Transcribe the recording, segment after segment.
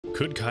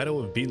Could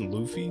Kaido have beaten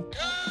Luffy?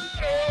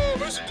 Kaido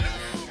versus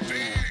Luffy,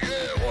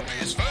 yeah, One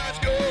Piece fans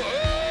go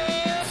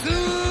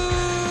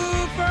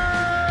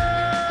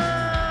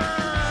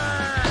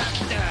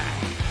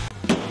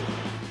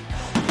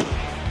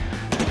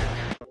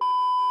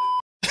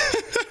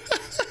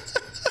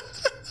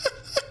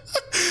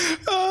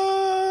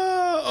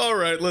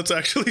Alright, let's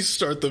actually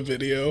start the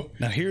video.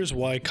 Now here's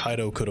why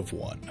Kaido could have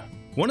won.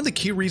 One of the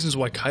key reasons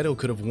why Kaido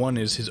could have won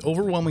is his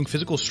overwhelming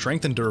physical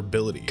strength and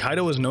durability.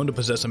 Kaido is known to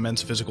possess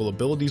immense physical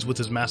abilities with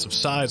his massive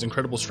size,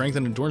 incredible strength,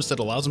 and endurance that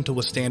allows him to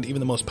withstand even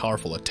the most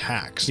powerful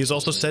attacks. He is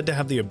also said to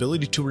have the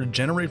ability to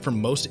regenerate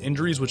from most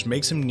injuries, which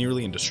makes him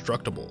nearly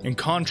indestructible. In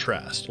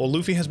contrast, while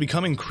Luffy has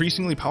become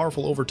increasingly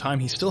powerful over time,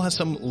 he still has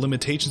some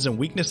limitations and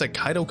weakness that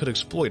Kaido could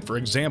exploit. For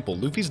example,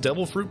 Luffy's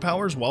devil fruit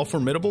powers, while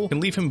formidable,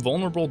 can leave him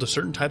vulnerable to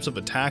certain types of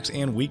attacks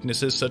and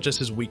weaknesses, such as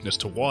his weakness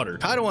to water.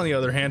 Kaido, on the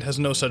other hand, has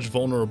no such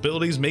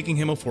vulnerability, making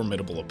him a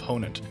formidable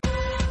opponent.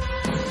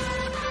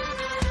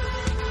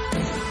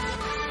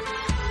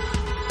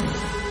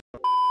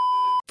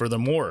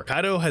 Furthermore,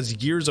 Kaido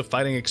has years of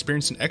fighting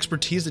experience and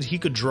expertise that he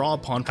could draw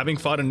upon. Having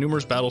fought in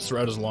numerous battles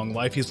throughout his long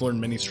life, he's learned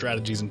many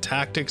strategies and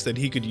tactics that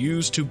he could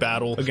use to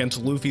battle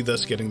against Luffy,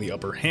 thus getting the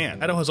upper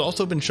hand. Kaido has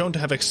also been shown to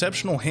have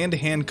exceptional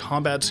hand-to-hand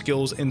combat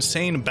skills,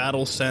 insane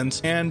battle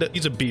sense, and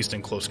he's a beast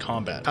in close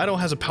combat. Kaido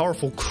has a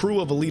powerful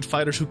crew of elite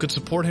fighters who could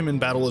support him in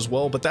battle as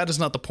well, but that is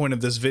not the point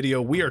of this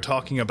video. We are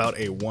talking about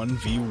a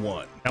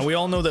 1v1. Now, we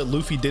all know that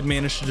Luffy did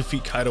manage to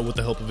defeat Kaido with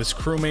the help of his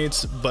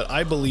crewmates, but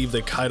I believe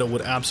that Kaido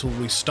would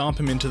absolutely stomp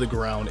him into the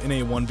ground in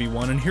a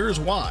 1v1, and here's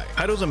why.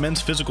 Kaido's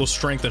immense physical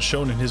strength is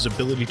shown in his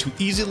ability to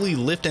easily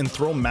lift and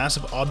throw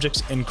massive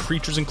objects and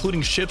creatures,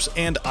 including ships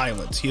and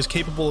islands. He is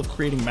capable of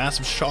creating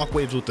massive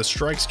shockwaves with the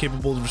strikes,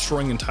 capable of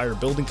destroying entire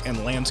buildings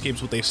and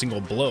landscapes with a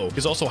single blow.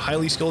 He's also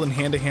highly skilled in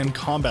hand-to-hand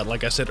combat,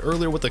 like I said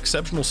earlier, with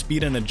exceptional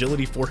speed and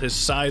agility for his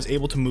size,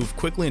 able to move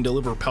quickly and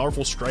deliver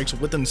powerful strikes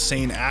with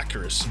insane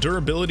accuracy.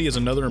 Durability is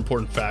another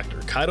important factor.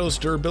 Kaido's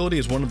durability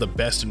is one of the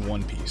best in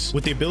One Piece.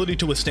 With the ability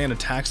to withstand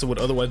attacks that would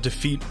otherwise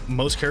defeat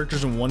most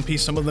characters in One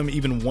Piece, some of them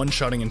even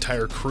one-shotting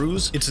entire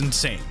crews, it's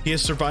insane. He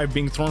has survived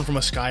being thrown from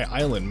a sky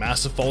island,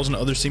 massive falls, and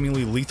other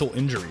seemingly lethal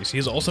injuries. He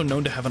is also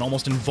known to have an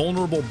almost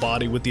invulnerable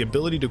body with the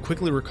ability to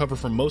quickly recover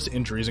from most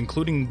injuries,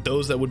 including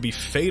those that would be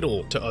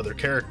fatal to other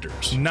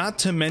characters. Not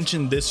to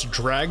mention, this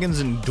dragon's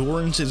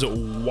endurance is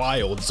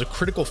wild. It's a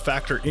critical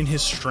factor in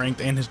his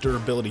strength and his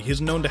durability. He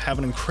is known to have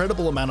an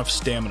incredible amount of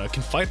stamina,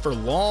 can fight for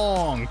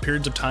long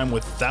periods of time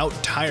without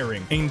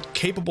tiring, and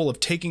capable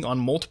of taking on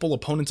multiple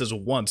opponents as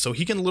once, so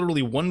he can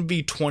literally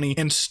 1v20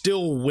 and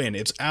still win.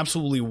 It's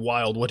absolutely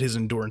wild what his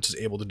endurance is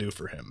able to do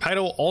for him.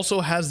 Kaido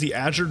also has the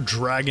Azure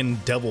Dragon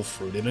Devil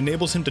Fruit. It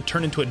enables him to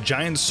turn into a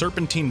giant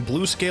serpentine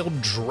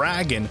blue-scaled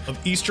dragon of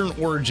Eastern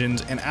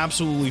origins and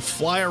absolutely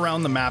fly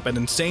around the map at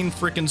insane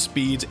freaking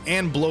speeds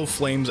and blow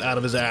flames out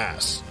of his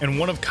ass. And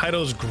one of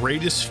Kaido's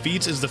greatest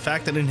feats is the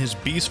fact that in his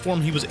beast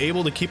form, he was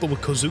able to keep up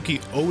with Kozuki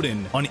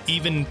Oden on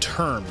even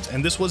terms,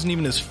 and this wasn't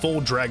even his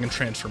full dragon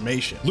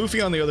transformation.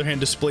 Luffy, on the other hand,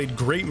 displayed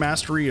great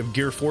mastery of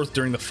Gear 4th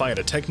during the fight,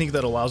 a technique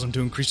that allows him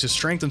to increase his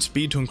strength and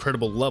speed to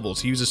incredible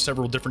levels. He uses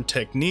several different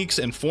techniques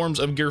and forms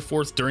of Gear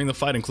 4th during the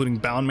fight, including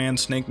Bound Man,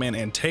 Snake Man,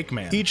 and Take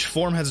Man. Each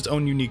form has its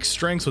own unique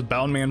strengths, with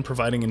Bound Man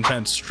providing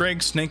intense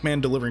strength, Snake Man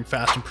delivering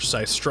fast and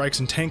precise strikes,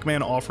 and Tank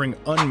Man offering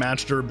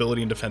unmatched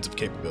durability and defensive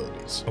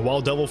capabilities. And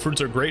while Devil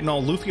Fruits are great and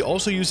all, Luffy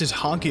also uses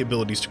Haki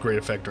abilities to great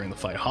effect during the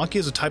fight. Haki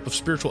is a type of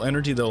spiritual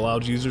energy that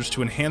allows users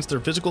to enhance their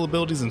physical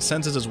abilities and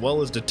senses, as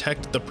well as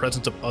detect the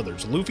presence of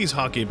others. Luffy's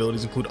Haki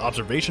abilities include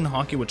Observation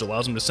Haki, which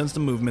allows him to sense the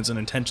movements and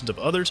intentions of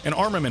others, and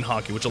Armament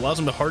Haki, which allows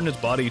him to harden his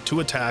body to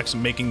attacks,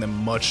 making them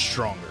much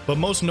stronger. But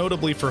most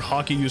notably for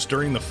Haki use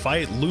during the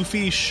fight,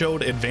 Luffy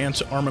showed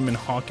Advanced Armament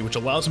Haki, which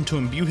allows him to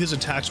imbue his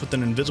attacks with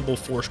an invisible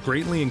force,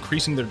 greatly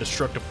increasing their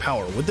destructive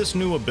power. With this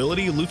new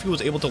ability, Luffy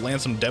was able to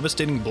land some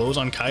devastating blows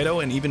on Kaido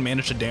and even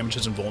managed to damage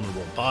his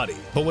invulnerable body.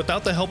 But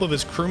without the help of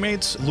his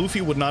crewmates,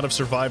 Luffy would not have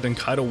survived and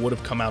Kaido would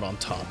have come out on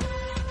top.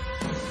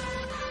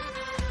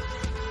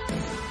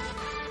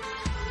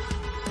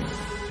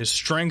 His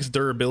strength,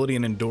 durability,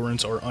 and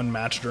endurance are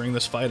unmatched during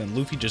this fight, and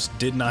Luffy just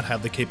did not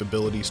have the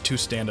capabilities to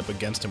stand up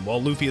against him.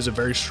 While Luffy is a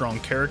very strong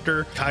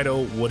character,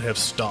 Kaido would have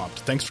stomped.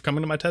 Thanks for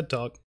coming to my TED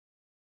Talk.